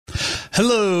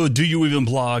Hello, Do You Even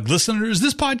Blog listeners?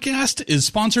 This podcast is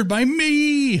sponsored by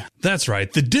me. That's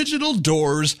right. The digital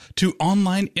doors to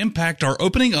Online Impact are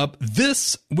opening up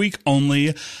this week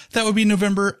only. That would be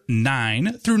November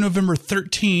 9 through November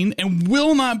 13 and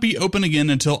will not be open again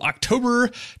until October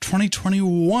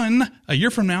 2021, a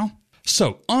year from now.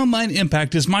 So, Online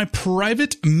Impact is my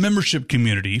private membership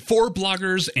community for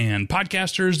bloggers and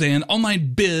podcasters and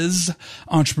online biz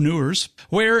entrepreneurs,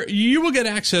 where you will get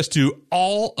access to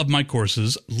all of my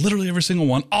courses, literally every single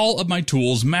one, all of my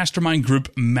tools, mastermind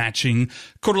group matching,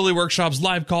 quarterly workshops,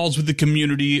 live calls with the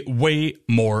community, way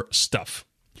more stuff.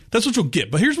 That's what you'll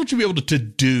get. But here's what you'll be able to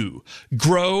do.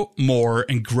 Grow more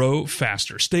and grow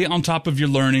faster. Stay on top of your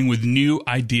learning with new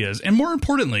ideas. And more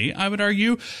importantly, I would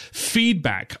argue,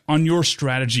 feedback on your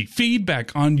strategy,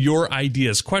 feedback on your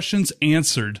ideas, questions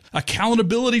answered,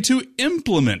 accountability to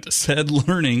implement said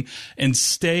learning, and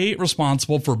stay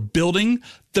responsible for building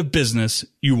the business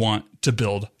you want to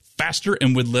build faster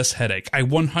and with less headache. I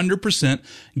 100%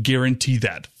 guarantee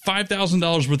that.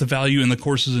 $5,000 worth of value in the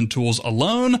courses and tools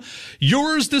alone.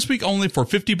 Yours this week only for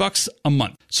 $50 a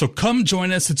month. So come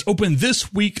join us. It's open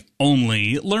this week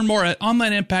only. Learn more at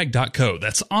onlineimpact.co.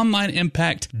 That's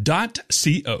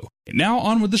onlineimpact.co. Now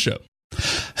on with the show.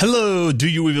 Hello, Do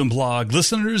You Even Blog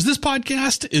listeners? This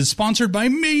podcast is sponsored by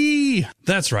me.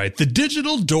 That's right. The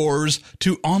digital doors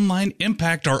to Online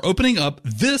Impact are opening up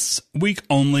this week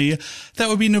only. That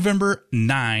would be November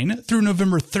 9 through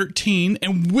November 13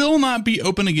 and will not be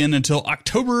open again until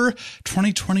October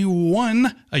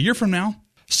 2021, a year from now.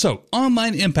 So,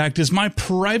 Online Impact is my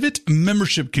private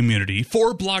membership community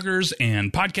for bloggers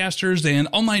and podcasters and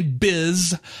online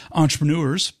biz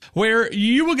entrepreneurs, where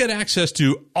you will get access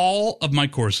to all of my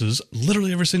courses,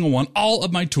 literally every single one, all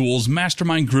of my tools,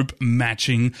 mastermind group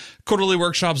matching, quarterly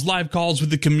workshops, live calls with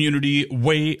the community,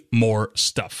 way more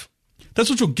stuff. That's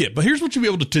what you'll get. But here's what you'll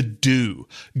be able to do.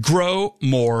 Grow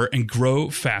more and grow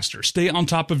faster. Stay on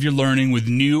top of your learning with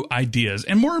new ideas.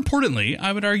 And more importantly,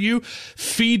 I would argue,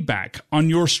 feedback on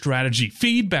your strategy,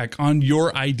 feedback on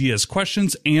your ideas,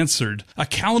 questions answered,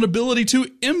 accountability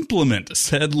to implement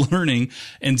said learning,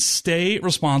 and stay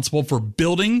responsible for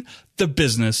building the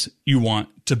business you want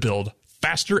to build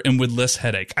faster and with less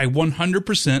headache. I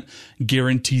 100%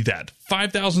 guarantee that.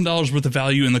 $5,000 worth of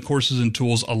value in the courses and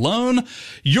tools alone.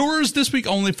 Yours this week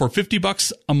only for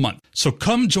 $50 a month. So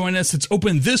come join us. It's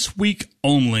open this week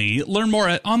only. Learn more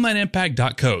at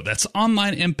onlineimpact.co. That's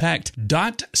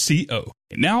onlineimpact.co.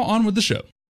 Now on with the show.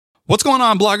 What's going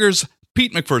on, bloggers?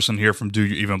 Pete McPherson here from Do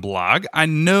You Even Blog. I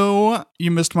know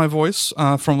you missed my voice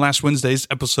from last Wednesday's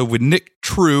episode with Nick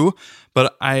True,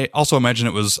 but I also imagine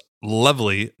it was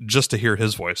lovely just to hear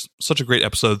his voice. Such a great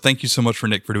episode. Thank you so much for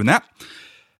Nick for doing that.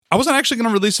 I wasn't actually going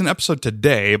to release an episode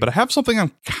today, but I have something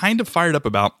I'm kind of fired up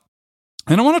about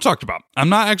and I want to talk about. I'm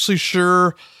not actually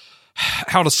sure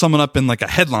how to sum it up in like a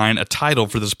headline, a title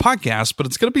for this podcast, but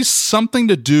it's going to be something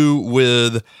to do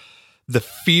with the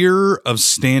fear of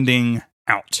standing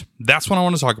out. That's what I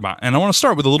want to talk about. And I want to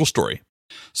start with a little story.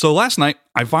 So last night,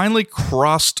 I finally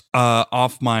crossed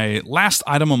off my last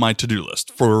item on my to-do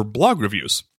list for blog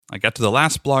reviews. I got to the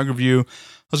last blog review. I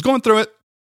was going through it,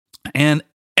 and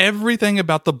everything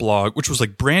about the blog, which was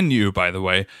like brand new, by the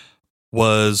way,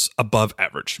 was above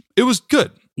average. It was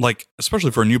good, like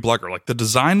especially for a new blogger. Like the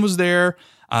design was there.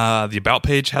 The about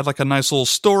page had like a nice little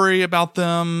story about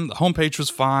them. The homepage was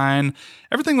fine.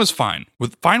 Everything was fine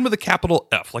with a capital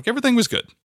F. Like everything was good.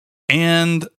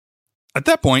 And at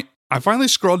that point, I finally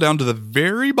scrolled down to the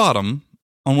very bottom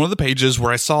on one of the pages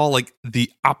where I saw like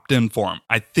the opt-in form.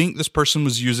 I think this person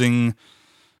was using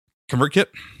ConvertKit,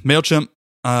 MailChimp,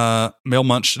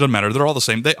 MailMunch. It doesn't matter. They're all the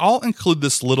same. They all include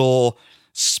this little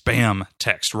spam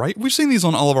text, right? We've seen these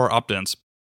on all of our opt-ins.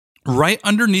 Right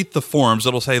underneath the forms,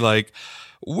 it'll say like,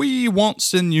 we won't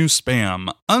send you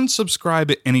spam.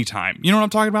 Unsubscribe at any time. You know what I'm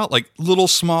talking about? Like little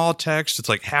small text. It's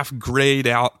like half grayed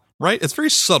out, right? It's very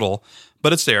subtle,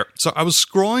 but it's there. So I was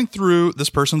scrolling through this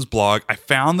person's blog. I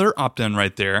found their opt-in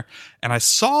right there, and I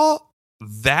saw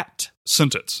that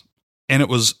sentence. And it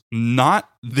was not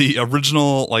the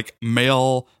original like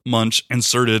MailMunch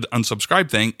inserted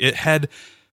unsubscribe thing. It had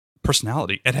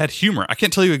personality. It had humor. I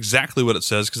can't tell you exactly what it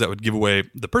says because that would give away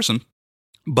the person.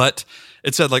 But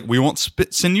it said like, we won't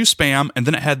send you spam. And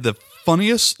then it had the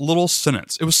funniest little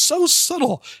sentence. It was so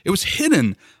subtle. It was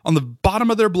hidden on the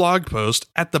bottom of their blog post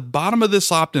at the bottom of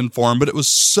this opt-in form, but it was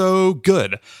so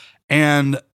good.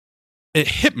 And it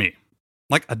hit me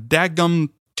like a daggum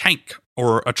tank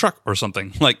or a truck or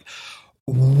something. Like,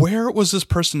 where was this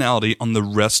personality on the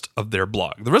rest of their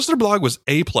blog? The rest of their blog was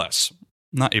A+.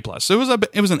 Not A+.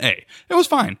 It was an A. It was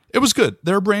fine. It was good.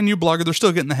 They're a brand new blogger. They're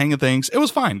still getting the hang of things. It was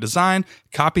fine. Design,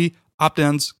 copy,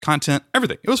 opt-ins, content,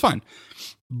 everything. It was fine.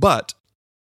 But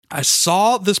I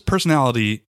saw this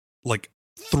personality like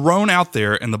thrown out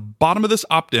there in the bottom of this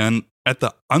opt-in at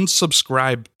the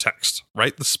unsubscribe text,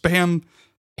 right? The spam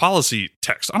policy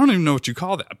text. I don't even know what you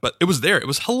call that, but it was there. It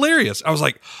was hilarious. I was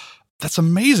like, that's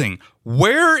amazing.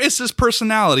 Where is this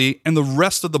personality in the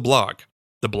rest of the blog?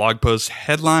 The blog posts,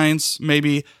 headlines,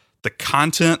 maybe the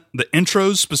content, the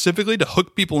intros specifically to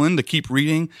hook people in to keep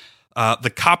reading,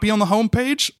 the copy on the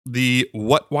homepage, the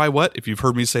what, why, what, if you've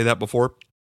heard me say that before.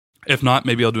 If not,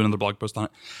 maybe I'll do another blog post on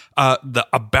it. The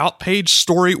about page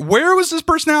story. Where was this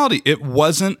personality? It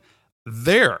wasn't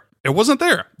there. It wasn't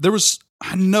there.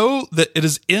 I know that it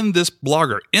is in this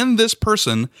blogger, in this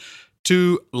person,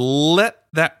 to let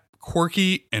that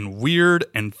quirky and weird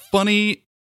and funny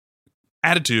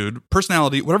attitude,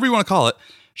 personality, whatever you want to call it,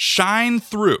 shine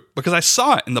through. Because I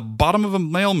saw it in the bottom of a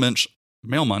Mail Munch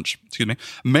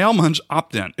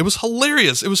opt-in. It was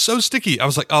hilarious. It was so sticky. I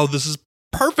was like, oh, this is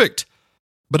perfect.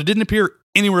 But it didn't appear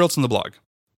anywhere else in the blog.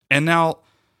 And now,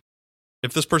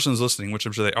 if this person is listening, which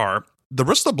I'm sure they are, the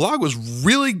rest of the blog was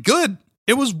really good.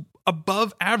 It was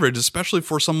above average, especially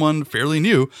for someone fairly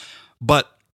new,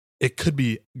 but it could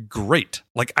be great.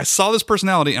 Like, I saw this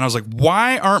personality and I was like,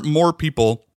 why aren't more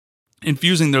people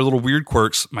infusing their little weird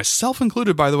quirks, myself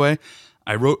included, by the way?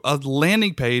 I wrote a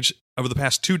landing page over the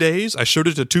past 2 days. I showed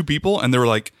it to 2 people and they were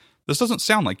like, this doesn't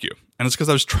sound like you. And it's because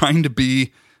I was trying to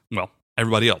be, well,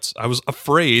 everybody else. I was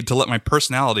afraid to let my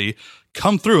personality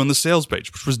come through on the sales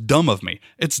page, which was dumb of me.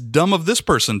 It's dumb of this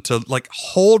person to like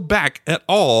hold back at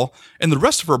all in the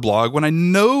rest of her blog when I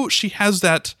know she has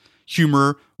that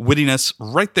humor, wittiness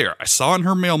right there. I saw in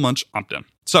her Mail Munch opt-in.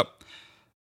 So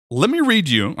let me read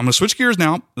you. I'm going to switch gears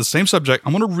now. The same subject.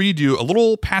 I'm going to read you a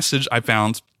little passage I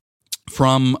found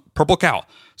from Purple Cow.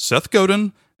 Seth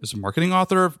Godin is a marketing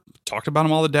author. I've talked about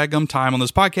him all the dadgum time on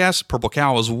this podcast. Purple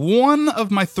Cow is one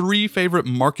of my 3 favorite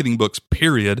marketing books,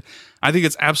 period. I think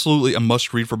it's absolutely a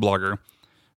must-read for blogger.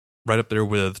 Right up there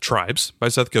with Tribes by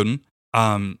Seth Godin.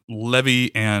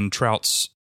 Levy and Trout's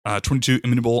 22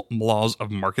 Immutable Laws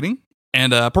of Marketing.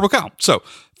 And Purple Cow. So,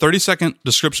 30-second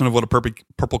description of what a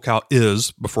purple cow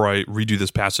is before I read you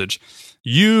this passage.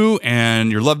 You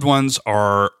and your loved ones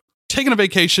are taking a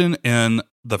vacation in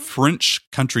the French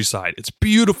countryside. It's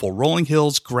beautiful, rolling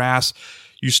hills, grass.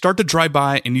 You start to drive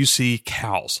by and you see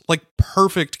cows, like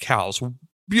perfect cows,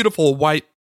 beautiful white,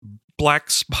 black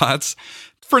spots.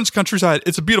 French countryside.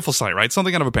 It's a beautiful sight, right?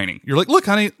 Something out of a painting. You're like, look,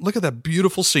 honey, look at that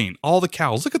beautiful scene. All the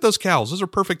cows. Look at those cows. Those are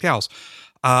perfect cows.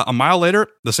 A mile later,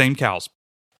 the same cows.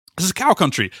 This is cow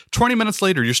country. 20 minutes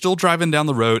later, you're still driving down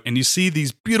the road and you see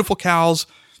these beautiful cows.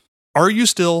 Are you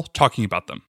still talking about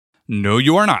them? No,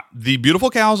 you are not. The beautiful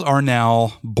cows are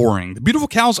now boring. The beautiful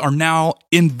cows are now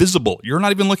invisible. You're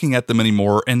not even looking at them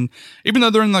anymore. And even though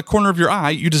they're in the corner of your eye,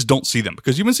 you just don't see them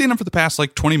because you've been seeing them for the past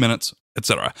like 20 minutes,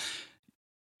 etc.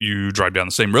 You drive down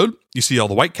the same road, you see all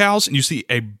the white cows, and you see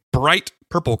a bright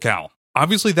purple cow.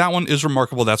 Obviously, that one is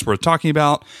remarkable. That's worth talking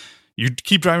about. You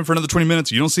keep driving for another 20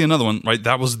 minutes, you don't see another one, right?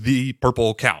 That was the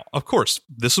purple cow. Of course,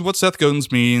 this is what Seth Godin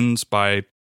means by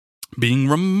being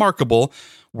remarkable,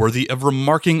 worthy of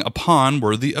remarking upon,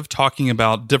 worthy of talking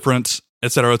about, different,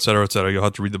 etc., etc., etc. You'll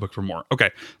have to read the book for more. Okay,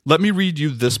 let me read you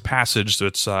this passage so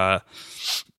it's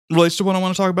relates to what I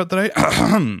want to talk about today.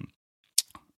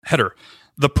 Header.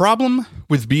 The problem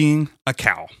with being a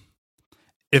cow.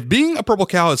 If being a purple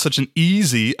cow is such an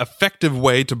easy, effective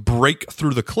way to break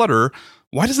through the clutter,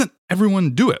 why doesn't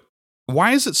everyone do it?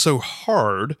 Why is it so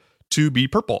hard to be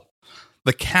purple?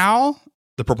 The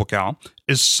purple cow,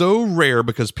 is so rare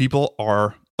because people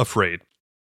are afraid.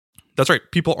 That's right,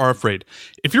 people are afraid.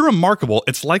 If you're remarkable,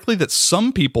 it's likely that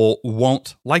some people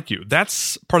won't like you.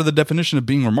 That's part of the definition of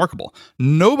being remarkable.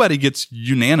 Nobody gets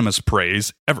unanimous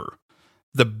praise ever.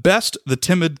 The best the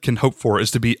timid can hope for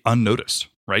is to be unnoticed,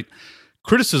 right?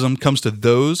 Criticism comes to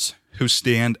those who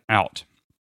stand out.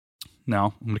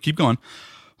 Now, I'm going to keep going.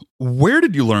 Where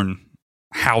did you learn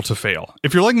how to fail?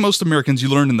 If you're like most Americans, you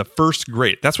learned in the first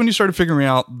grade. That's when you started figuring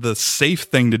out the safe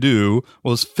thing to do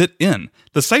was fit in.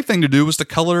 The safe thing to do was to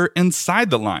color inside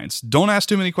the lines. Don't ask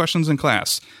too many questions in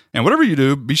class. And whatever you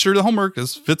do, be sure the homework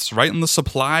fits right in the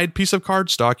supplied piece of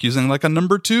cardstock using like a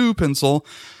number 2 pencil.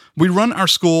 We run our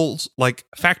schools like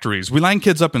factories. We line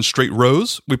kids up in straight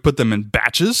rows. We put them in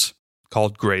batches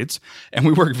called grades, and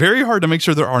we work very hard to make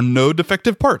sure there are no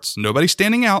defective parts. Nobody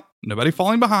standing out, nobody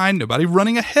falling behind, nobody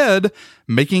running ahead,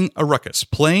 making a ruckus,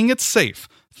 playing it safe,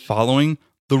 following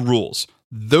the rules.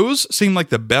 Those seem like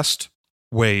the best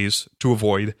ways to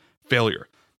avoid failure.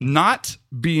 Not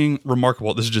being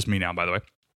remarkable. This is just me now, by the way.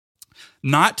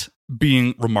 Not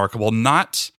being remarkable,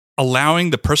 not allowing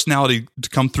the personality to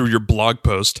come through your blog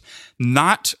post,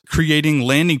 not creating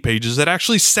landing pages that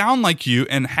actually sound like you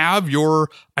and have your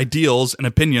ideals and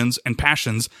opinions and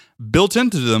passions built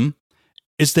into them,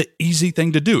 is the easy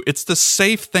thing to do. It's the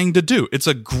safe thing to do. It's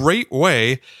a great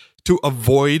way to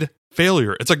avoid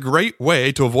failure. It's a great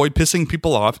way to avoid pissing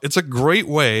people off. It's a great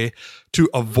way to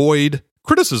avoid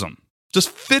criticism. Just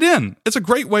fit in. It's a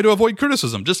great way to avoid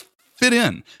criticism. Just fit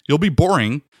in. You'll be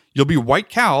boring. You'll be white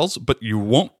cows, but you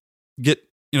won't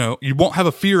you won't have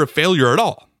a fear of failure at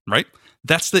all, right?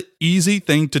 That's the easy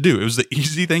thing to do. It was the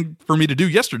easy thing for me to do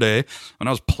yesterday when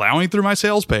I was plowing through my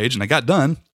sales page and I got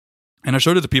done and I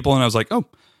showed it to people and I was like, oh,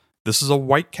 this is a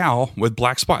white cow with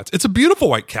black spots. It's a beautiful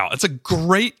white cow. It's a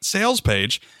great sales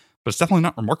page, but it's definitely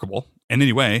not remarkable in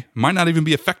any way. It might not even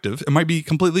be effective. It might be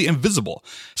completely invisible.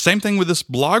 Same thing with this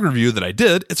blog review that I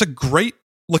did. It's a great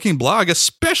looking blog,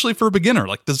 especially for a beginner.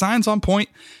 Like, design's on point.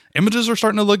 Images are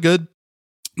starting to look good.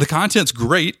 The content's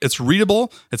great. It's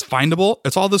readable. It's findable.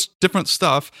 It's all this different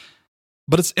stuff,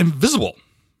 but it's invisible.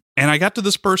 And I got to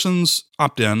this person's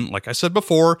opt-in, like I said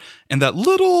before, and that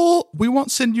little, we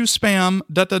won't send you spam,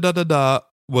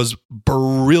 was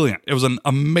brilliant. It was an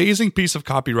amazing piece of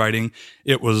copywriting.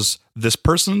 It was this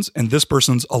person's and this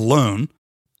person's alone.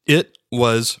 It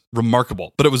was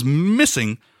remarkable, but it was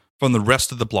missing from the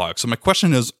rest of the blog. So my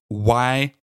question is,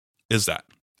 why is that?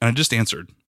 And I just answered,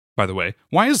 by the way.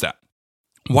 Why is that?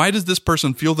 Why does this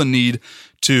person feel the need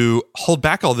to hold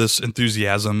back all this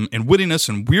enthusiasm and wittiness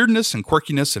and weirdness and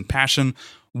quirkiness and passion,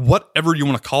 whatever you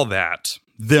want to call that,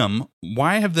 them?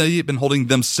 Why have they been holding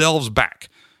themselves back?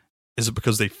 Is it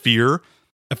because they fear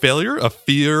a failure, a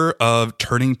fear of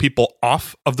turning people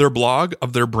off of their blog,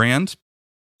 of their brand?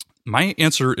 My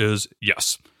answer is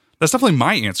yes. That's definitely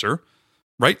my answer,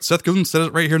 right? Seth Godin said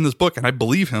it right here in this book, and I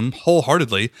believe him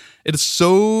wholeheartedly. It is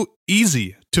so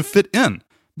easy to fit in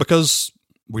because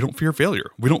we don't fear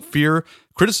failure. We don't fear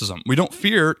criticism. We don't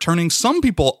fear turning some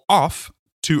people off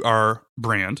to our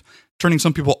brand, turning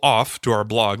some people off to our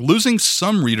blog, losing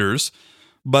some readers.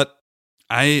 But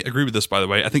I agree with this, by the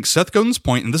way. I think Seth Godin's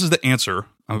point, and this is the answer.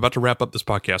 I'm about to wrap up this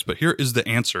podcast, but here is the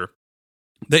answer.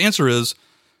 The answer is,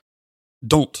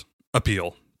 don't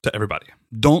appeal to everybody.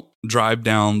 Don't drive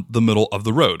down the middle of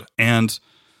the road. And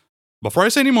before I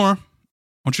say any more, I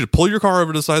want you to pull your car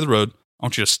over to the side of the road. I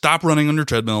want you to stop running on your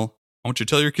treadmill. I want you to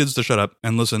tell your kids to shut up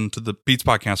and listen to the Pete's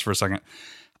podcast for a second.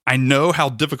 I know how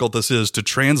difficult this is to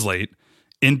translate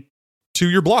into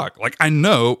your blog. Like, I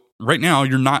know right now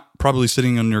you're not probably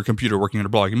sitting on your computer working on your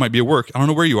blog. You might be at work. I don't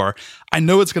know where you are. I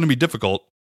know it's going to be difficult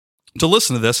to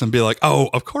listen to this and be like,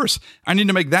 oh, of course, I need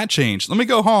to make that change. Let me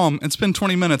go home and spend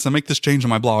 20 minutes and make this change on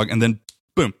my blog, and then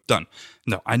boom, done.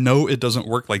 No, I know it doesn't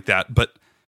work like that, but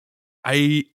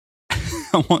I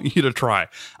want you to try.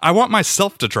 I want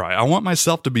myself to try. I want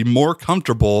myself to be more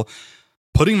comfortable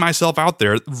putting myself out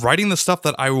there, writing the stuff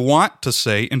that I want to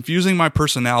say, infusing my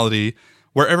personality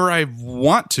wherever I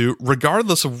want to,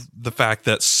 regardless of the fact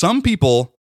that some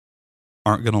people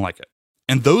aren't going to like it.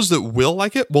 And those that will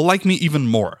like it will like me even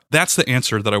more. That's the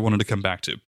answer that I wanted to come back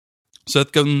to.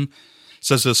 Seth Godin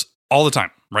says this all the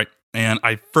time, right? And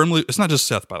I firmly, it's not just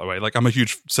Seth, by the way. Like, I'm a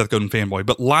huge Seth Godin fanboy,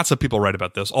 but lots of people write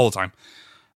about this all the time.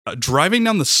 Driving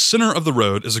down the center of the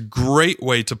road is a great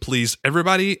way to please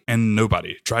everybody and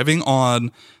nobody. Driving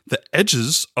on the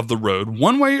edges of the road,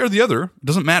 one way or the other, it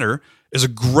doesn't matter, is a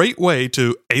great way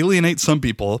to alienate some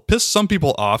people, piss some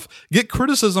people off, get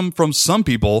criticism from some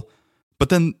people, but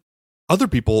then other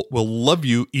people will love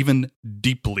you even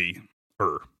deeply.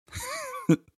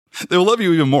 They will love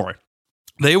you even more.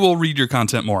 They will read your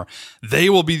content more. They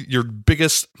will be your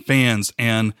biggest fans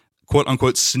and quote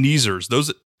unquote sneezers, those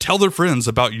that tell their friends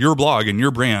about your blog and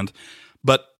your brand.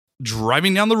 But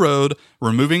driving down the road,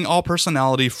 removing all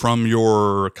personality from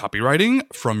your copywriting,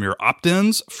 from your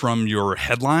opt-ins, from your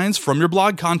headlines, from your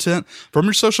blog content, from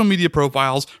your social media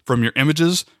profiles, from your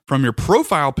images, from your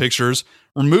profile pictures,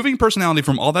 removing personality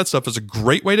from all that stuff is a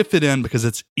great way to fit in because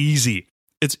it's easy.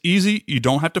 It's easy. You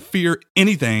don't have to fear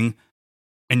anything,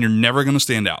 and you're never going to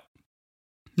stand out.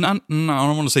 No, I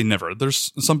don't want to say never.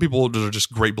 There's some people that are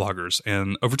just great bloggers,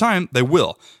 and over time, they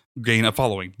will gain a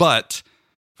following. But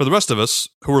for the rest of us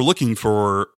who are looking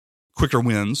for quicker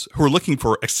wins, who are looking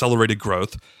for accelerated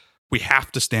growth, we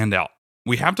have to stand out.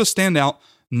 We have to stand out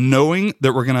knowing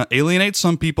that we're going to alienate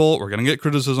some people, we're going to get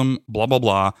criticism, blah, blah,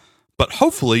 blah. But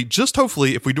hopefully, just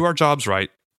hopefully, if we do our jobs right,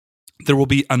 there will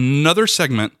be another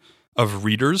segment of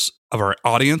readers, of our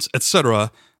audience,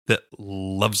 etc., that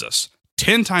loves us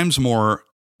 10 times more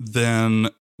than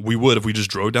we would if we just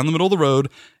drove down the middle of the road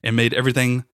and made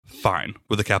everything fine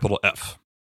with a capital F.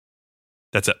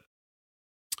 That's it.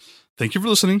 thank you for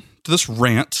listening to this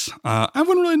rant. I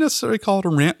wouldn't really necessarily call it a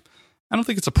rant. I don't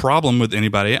think it's a problem with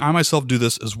anybody. I myself do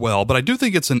this as well, but I do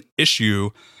think it's an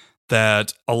issue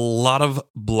that a lot of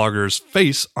bloggers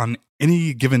face on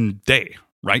any given day,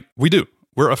 right? We do.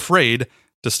 We're afraid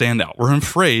to stand out. We're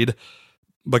afraid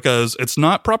because it's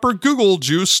not proper Google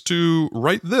juice to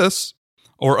write this,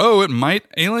 or, oh, it might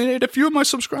alienate a few of my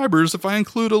subscribers if I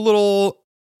include a little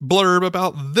blurb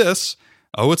about this.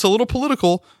 Oh, it's a little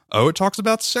political. Oh, it talks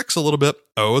about sex a little bit.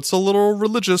 Oh, it's a little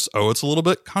religious. Oh, it's a little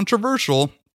bit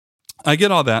controversial. I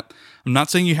get all that. I'm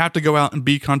not saying you have to go out and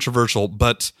be controversial,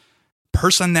 but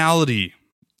personality,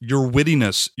 your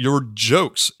wittiness, your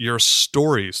jokes, your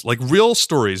stories, like real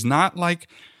stories, not like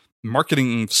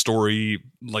marketing story,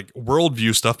 like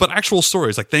worldview stuff, but actual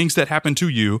stories, like things that happen to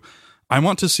you. I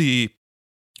want to see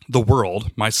the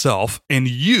world, myself, and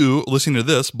you listening to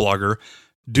this blogger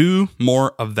do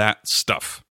more of that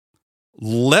stuff.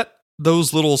 Let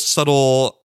those little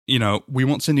subtle, we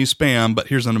won't send you spam, but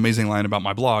here's an amazing line about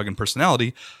my blog and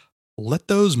personality. Let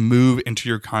those move into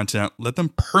your content. Let them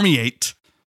permeate,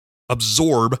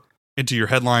 absorb into your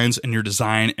headlines and your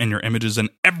design and your images and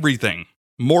everything.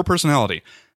 More personality.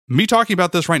 Me talking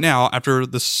about this right now after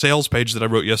the sales page that I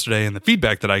wrote yesterday and the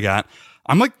feedback that I got,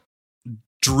 I'm like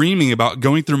dreaming about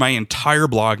going through my entire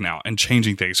blog now and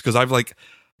changing things because I've like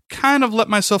kind of let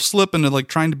myself slip into like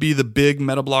trying to be the big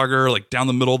meta blogger, like down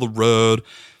the middle of the road,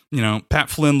 Pat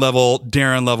Flynn level,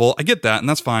 Darren level. I get that, and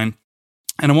that's fine.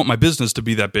 And I want my business to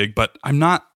be that big, but I'm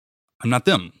not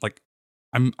them. Like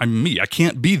I'm me. I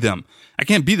can't be them. I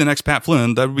can't be the next Pat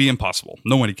Flynn. That would be impossible.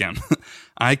 Nobody can.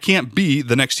 I can't be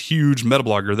the next huge meta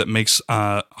blogger that makes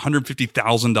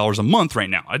 $150,000 a month right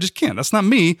now. I just can't. That's not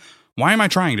me. Why am I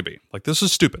trying to be? Like, this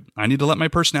is stupid. I need to let my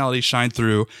personality shine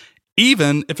through,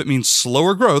 even if it means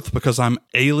slower growth, because I'm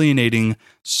alienating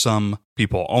some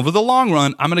people. Over the long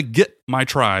run, I'm going to get my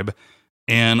tribe,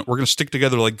 and we're going to stick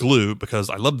together like glue because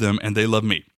I love them and they love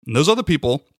me. And those other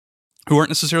people who aren't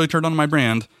necessarily turned on to my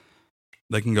brand,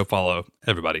 they can go follow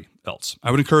everybody else.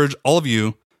 I would encourage all of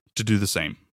you to do the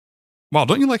same. Wow,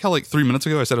 don't you like how like 3 minutes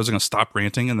ago I said I was going to stop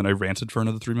ranting and then I ranted for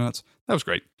another 3 minutes? That was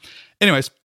great.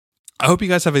 Anyways, I hope you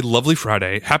guys have a lovely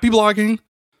Friday. Happy blogging.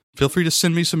 Feel free to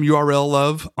send me some URL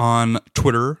love on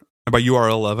Twitter. And by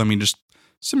URL love, I mean just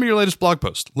send me your latest blog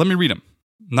post. Let me read them.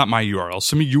 Not my URLs.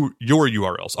 Send me your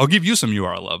URLs. I'll give you some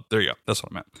URL love. There you go. That's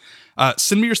what I meant.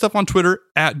 Send me your stuff on Twitter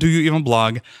at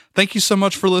DoYouEvenBlog. Thank you so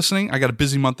much for listening. I got a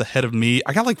busy month ahead of me.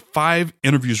 I got like 5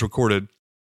 interviews recorded,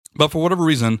 but for whatever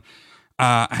reason,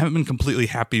 I haven't been completely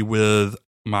happy with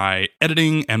my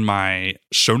editing and my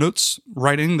show notes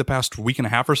writing the past week and a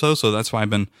half or so. So that's why I've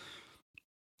been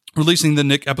releasing the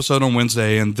Nick episode on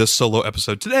Wednesday and this solo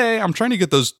episode today. I'm trying to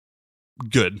get those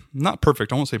good. Not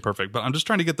perfect. I won't say perfect, but I'm just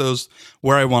trying to get those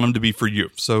where I want them to be for you.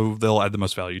 So they'll add the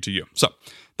most value to you. So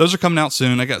those are coming out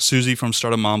soon. I got Susie from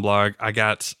Startup Mom Blog. I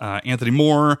got Anthony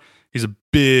Moore. He's a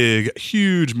big,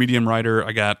 huge Medium writer.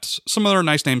 I got some other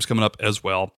nice names coming up as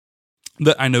well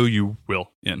that I know you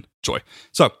will enjoy.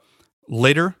 So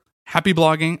later, happy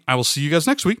blogging. I will see you guys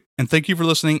next week. And thank you for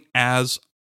listening as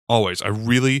always. I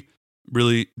really,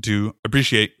 really do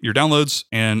appreciate your downloads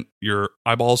and your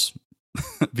eyeballs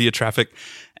via traffic.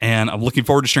 And I'm looking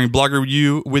forward to sharing Blogger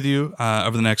with you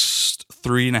over the next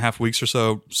 3.5 weeks or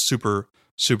so. Super,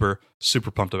 super,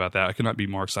 super pumped about that. I could not be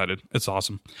more excited. It's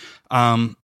awesome.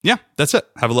 Yeah, that's it.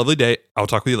 Have a lovely day. I'll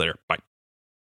talk with you later. Bye.